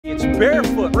It's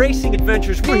Barefoot Racing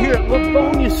Adventures. We're here at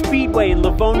Lavonia Speedway in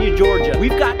Lavonia, Georgia.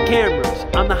 We've got cameras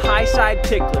on the high side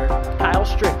Tickler, Kyle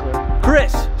Strickler,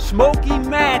 Chris Smoky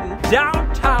Madden,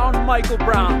 downtown Michael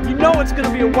Brown. You know it's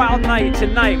gonna be a wild night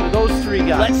tonight with those three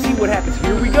guys. Let's see what happens.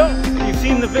 Here we go. You've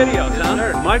seen the videos, huh?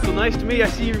 Sure. Michael, nice to meet you. I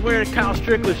see you're wearing a Kyle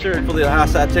Strickler shirt. Hopefully the high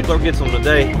side Tickler gets them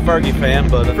today. Fergie fan,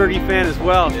 but Fergie fan as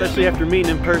well, especially after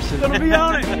meeting in person. You're gonna be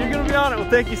on it. You're gonna be on it. Well,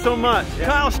 thank you so much. Yeah.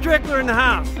 Kyle Strickler in the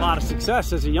house. A lot of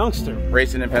success as a youngster.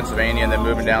 Racing in Pennsylvania and then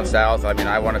moving down south. I mean,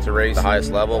 I wanted to race the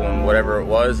highest level and whatever it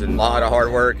was, and a lot of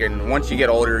hard work. And once you get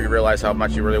older, you realize how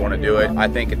much you really want to do it. I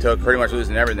think it took pretty much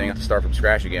losing everything to start from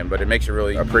scratch again, but it makes you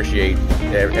really appreciate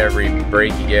every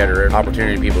break you get or every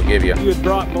opportunity people give you. You had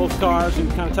brought both cars and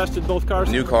kind of tested both cars?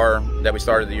 New car that we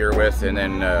started the year with, and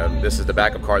then this is the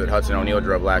backup car that Hudson O'Neill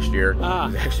drove last year.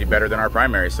 It's actually better than our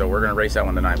primary, so we're going to race that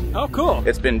one tonight. Oh, cool.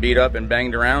 It's been beat up and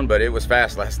banged around, but it was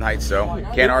fast last night, so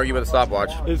can't argue with a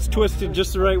stopwatch. It's twisted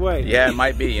just the right way. Yeah, it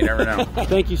might be. You never know.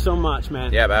 Thank you so much,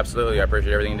 man. Yeah, absolutely. I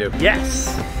appreciate everything you do.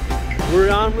 Yes. We're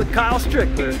on with Kyle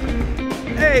Strickler.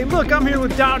 Hey, look, I'm here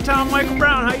with downtown Michael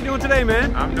Brown. How you doing today,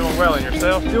 man? I'm doing well, and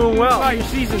yourself? Doing well. How about your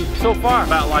season so far?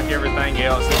 About like everything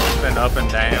else, it's been up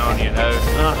and down, you know.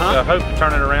 So I hope to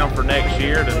turn it around for next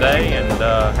year today and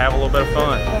have a little bit of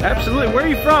fun. Absolutely. Where are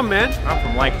you from, man? I'm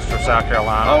from Lancaster, South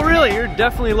Carolina. Oh, really? You're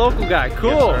definitely a local guy.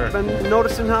 Cool. Yes, sir. Been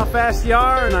noticing how fast you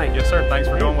are, and Yes, sir. Thanks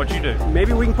for doing what you do.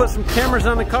 Maybe we can put some cameras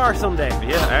on the car someday.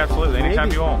 Yeah, absolutely. Anytime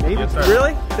maybe, you want. Maybe. Yes, sir.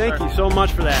 Really? Thank you so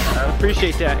much for that. I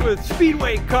appreciate that. With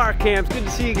Speedway Car Cams, good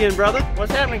to see you again, brother.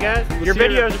 What's happening, guys? Your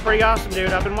videos are pretty awesome,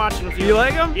 dude. I've been watching them. You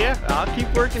like them? Yeah. I'll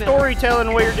keep working. Storytelling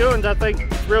the way you're doing, I think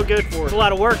it's real good for us. It's a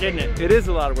lot of work, isn't it? It is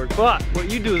a lot of work, but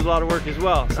what you do is a lot of work as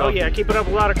well. So. Oh yeah, keeping up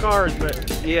a lot of cars,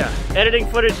 but yeah, editing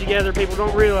footage together, people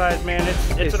don't realize, man,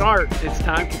 it's an art. It's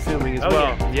time consuming as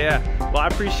well. Yeah. Well, I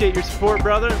appreciate your support,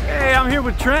 brother. Hey, I'm here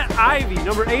with Trent Ivy,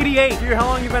 number 88. How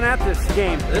long you been at this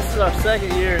game? This is our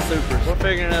second year in Supers. We're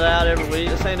figuring it out every week.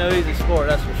 This ain't no easy sport,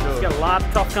 that's for sure. It's got a lot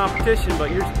of tough competition,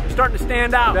 but you're starting to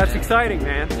stand out. That's exciting,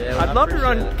 man. Yeah, well, I'd love to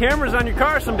run cameras on your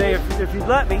car someday if you'd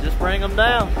let me. Just bring them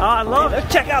down. Oh, I love it.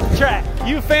 Let's check out the track.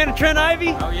 You a fan of Trent Ivy?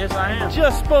 Oh, yes, I am.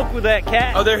 Just spoke with that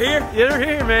cat. Oh, they're here? Yeah, they're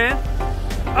here, man.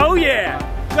 Oh, yeah.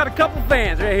 Got a couple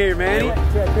fans right here, man.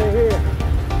 Check right here.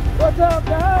 What's up,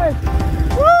 guys?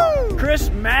 Woo! Chris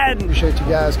Madden. Appreciate you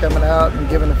guys coming out and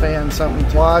giving the fans something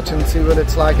to watch and see what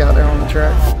it's like out there on the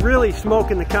track. Really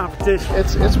smoking the competition.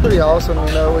 It's pretty awesome,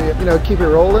 you know, we keep it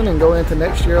rolling and go into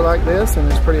next year like this,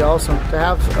 and it's pretty awesome to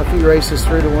have a few races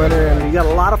through the winter. And you got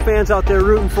a lot of fans out there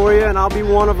rooting for you, and I'll be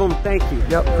one of them. Thank you.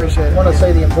 Yep, appreciate it. I want to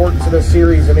say the importance of this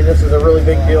series. I mean, this is a really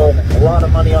big deal. A lot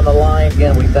of money on the line.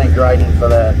 Again, we thank Dryden for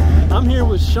that. I'm here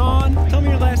with Sean. Tell me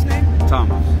your last name.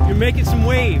 Thomas. You're making some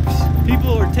waves.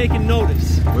 People are taking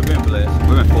notice. We've been blessed.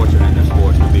 We've been fortunate in this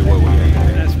sport to be where we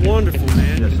are. That's wonderful,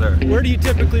 man. Yes, sir. Where do you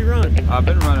typically run? I've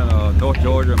been running North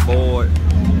Georgia and Board.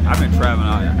 I've been traveling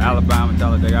out Alabama,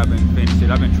 Talladega. I've been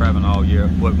finishing. I've been traveling all year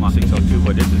with my 602,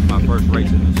 but this is my first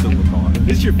race in a supercar.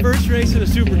 This is your first race in a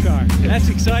supercar. That's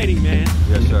exciting, man.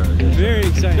 Yes, sir. Yes, very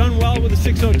exciting. Done well with the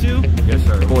 602? Yes,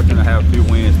 sir. Fortunate to have a few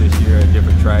wins this year at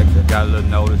different tracks. I got a little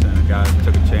notice, and the guys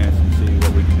took a chance and see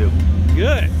what we can do.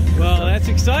 Good. Well, that's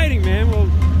exciting, man.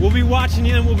 We'll be watching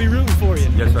you and we'll be rooting for you.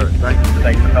 Yes, sir. Thank you.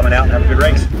 Thanks for coming out and have a good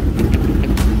race.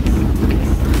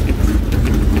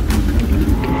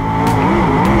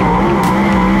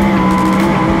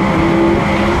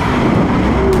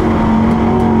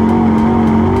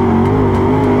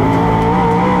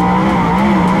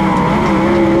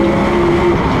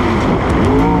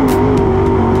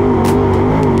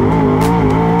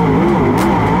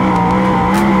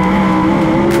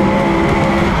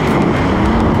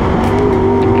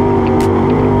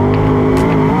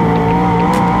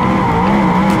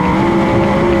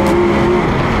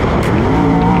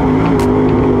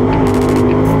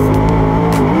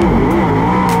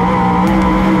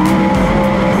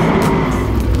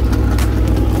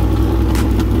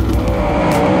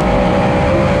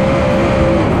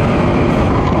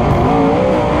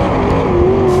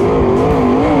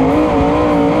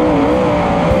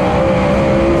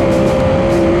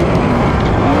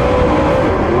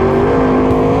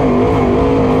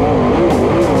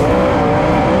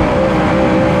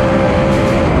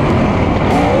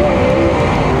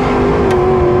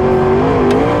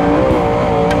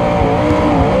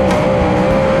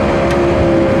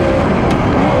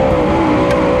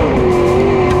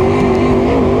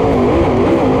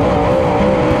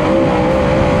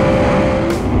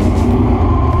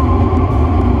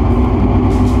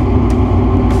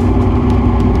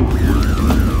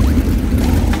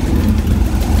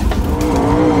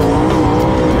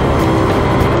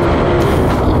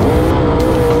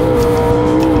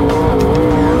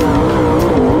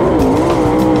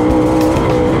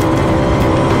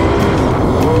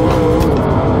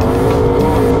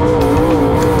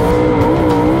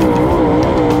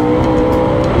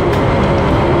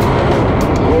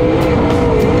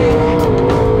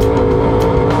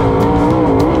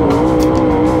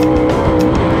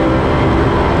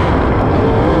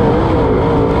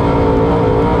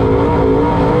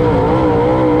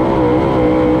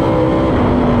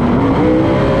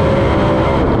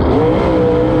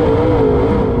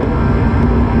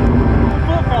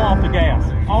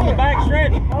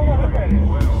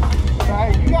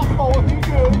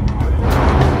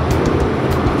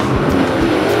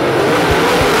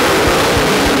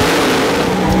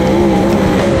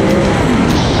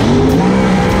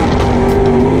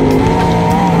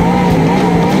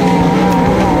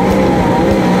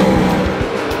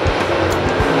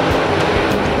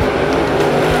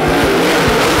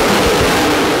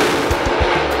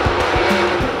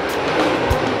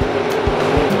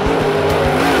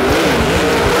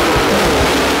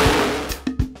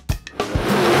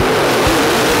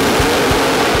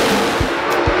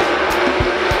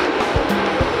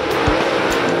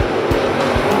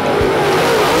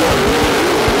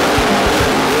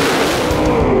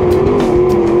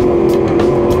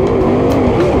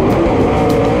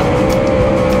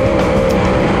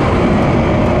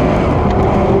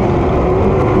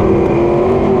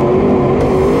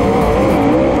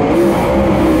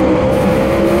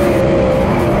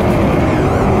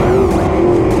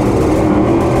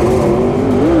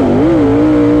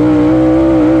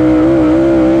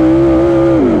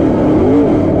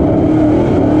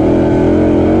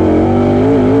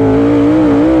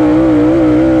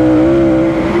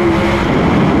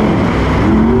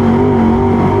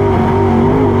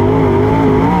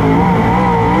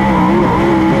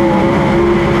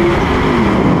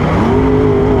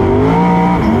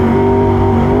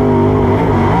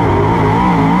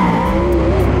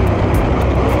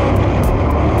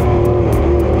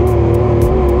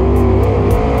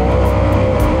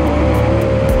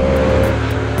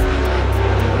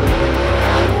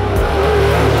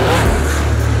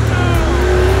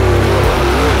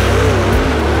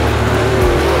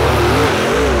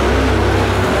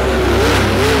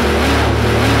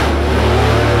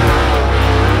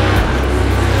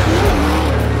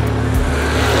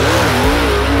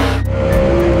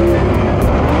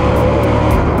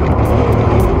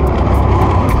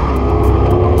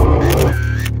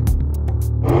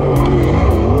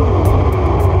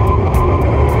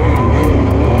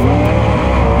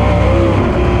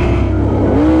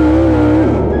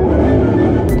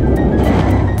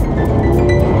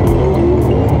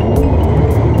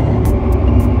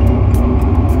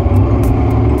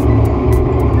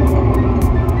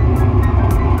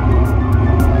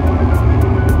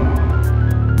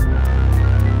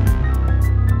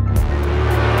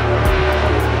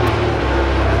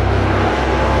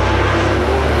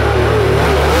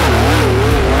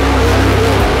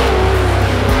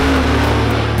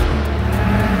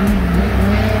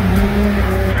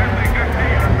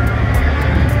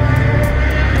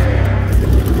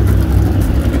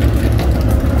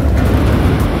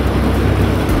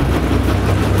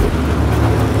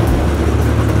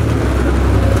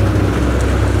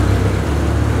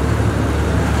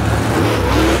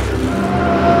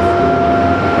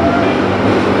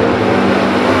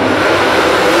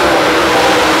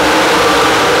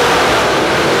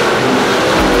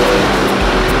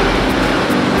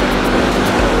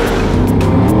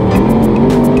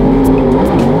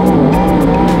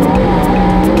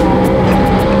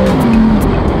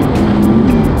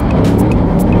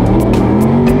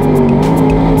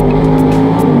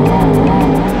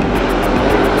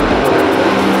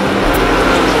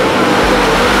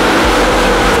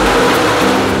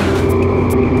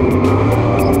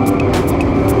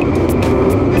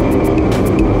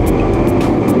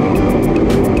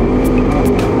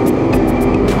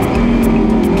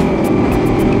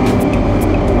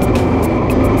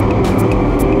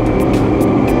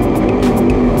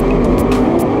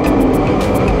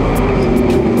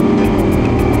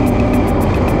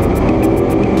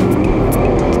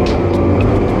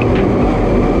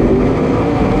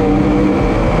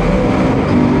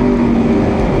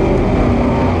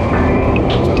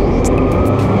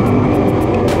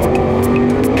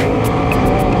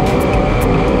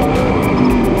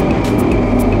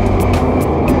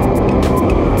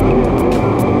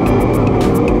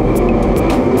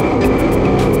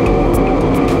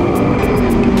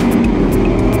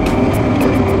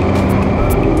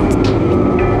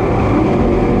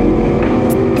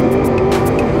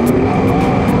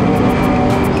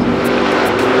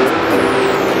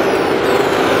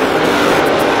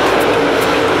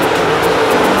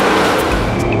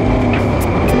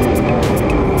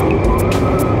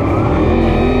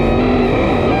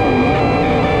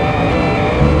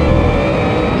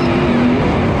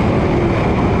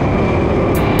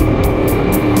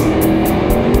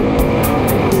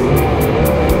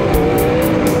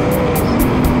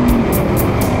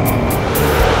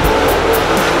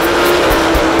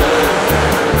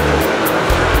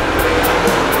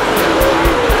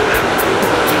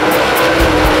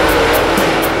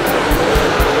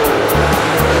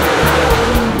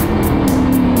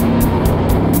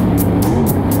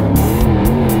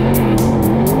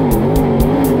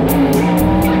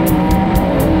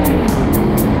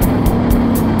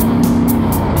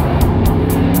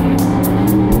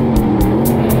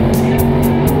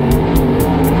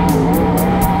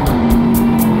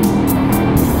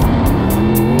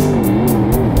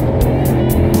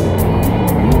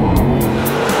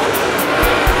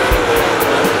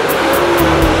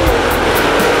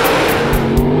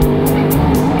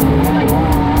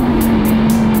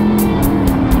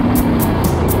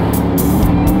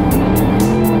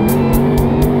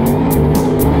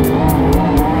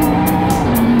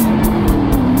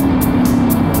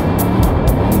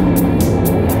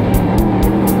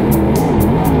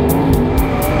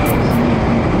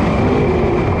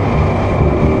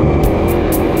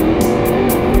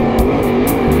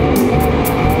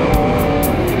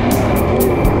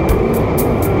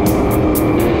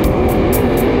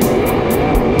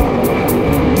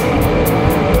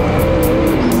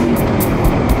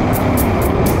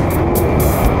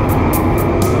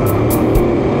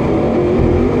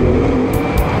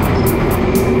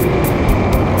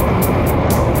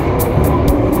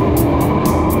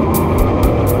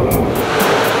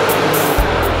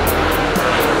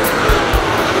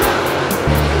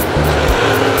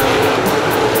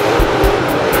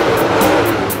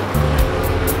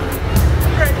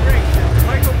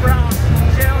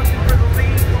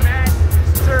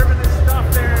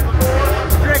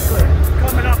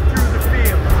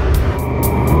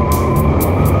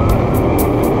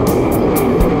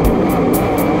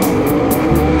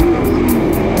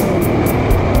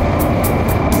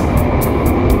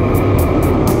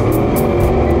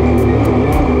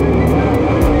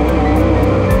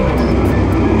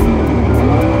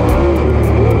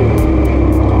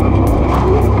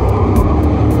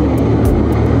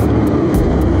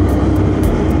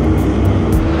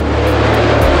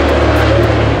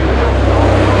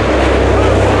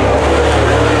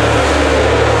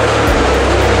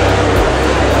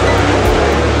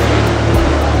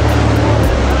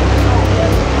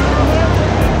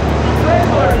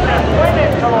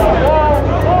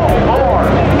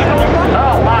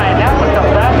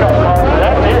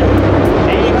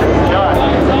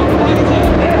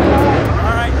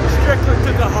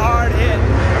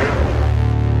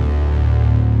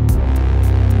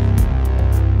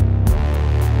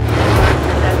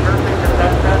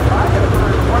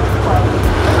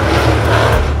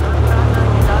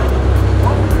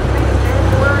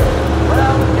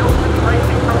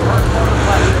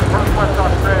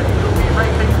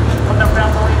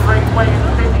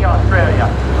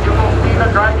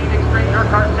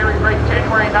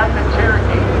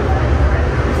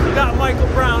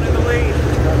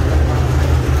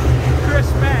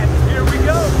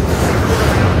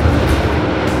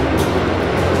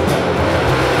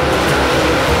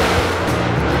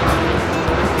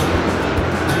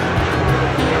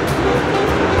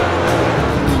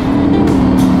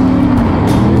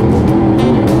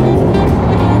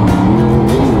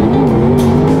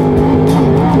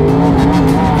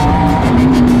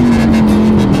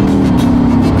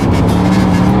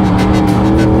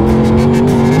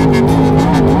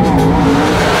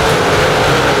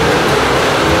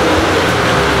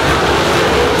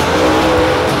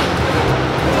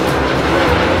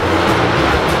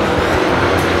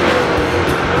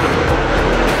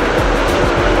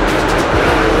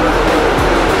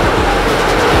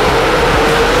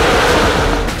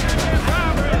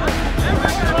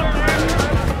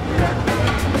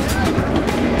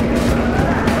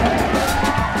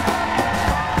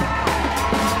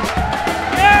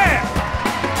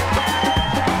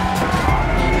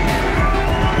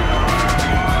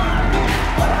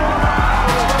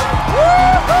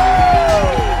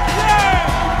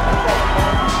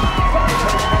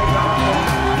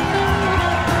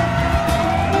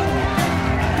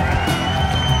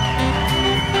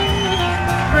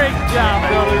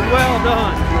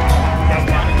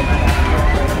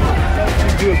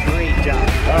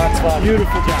 That's fun.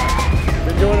 Beautiful job.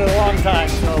 Been doing it a long time,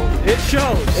 so It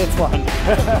shows. it's fun.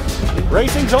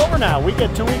 Racing's over now. We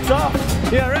get 2 weeks off.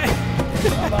 Yeah, right.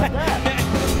 How about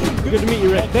that? Good to meet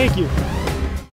you, Rick. Thank you.